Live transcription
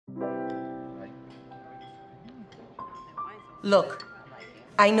Look,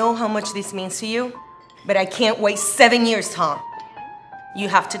 I know how much this means to you, but I can't wait 7 years, Tom. You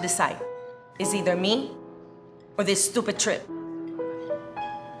have to decide. It's either me or this stupid trip.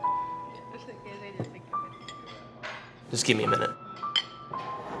 Just give me a minute.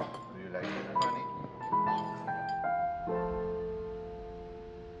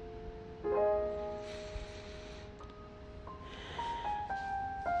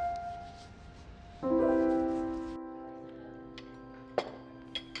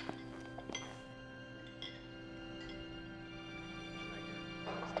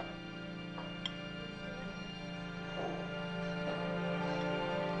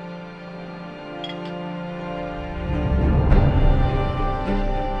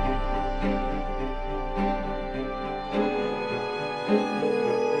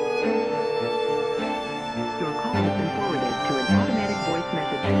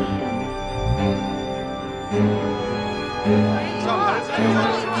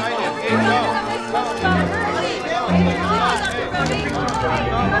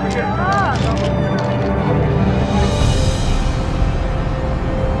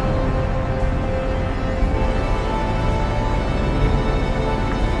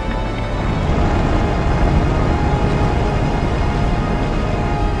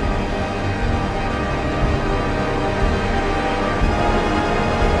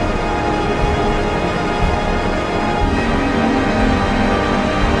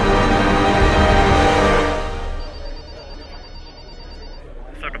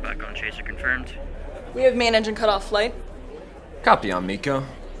 We have main engine cut off flight. Copy on Miko.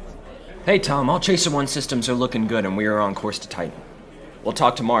 Hey Tom, all Chaser 1 systems are looking good and we are on course to Titan. We'll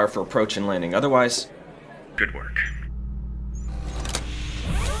talk tomorrow for approach and landing, otherwise... Good work.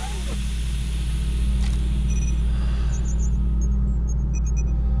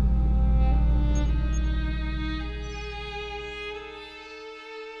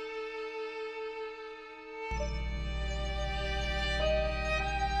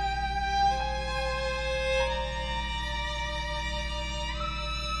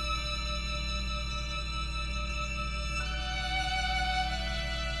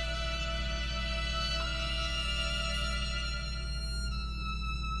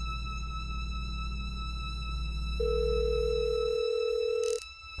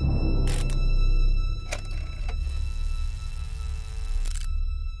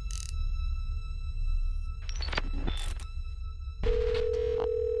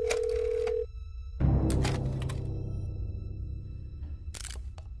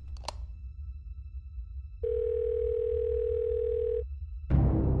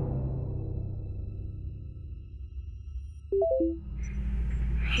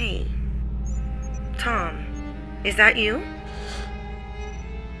 Hey, Tom, is that you?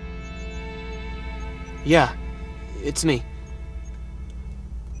 Yeah, it's me.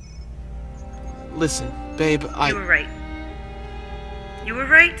 Listen, babe, You were right. You were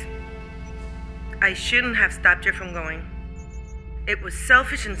right. I shouldn't have stopped you from going. It was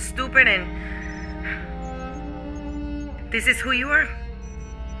selfish and stupid, and this is who you are,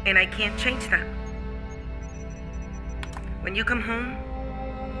 and I can't change that. When you come home,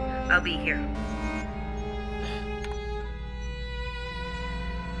 I'll be here.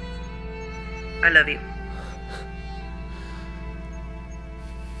 I love you.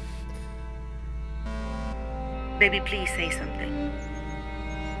 Baby, please say something.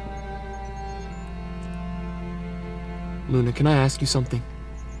 Luna, can I ask you something?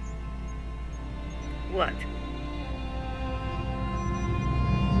 What?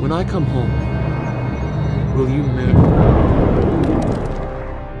 When I come home, will you marry?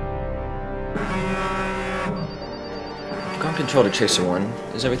 Ground control to Chaser 1.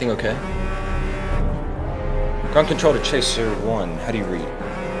 Is everything okay? Ground control to Chaser 1. How do you read?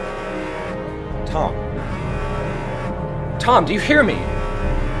 Tom. Tom, do you hear me?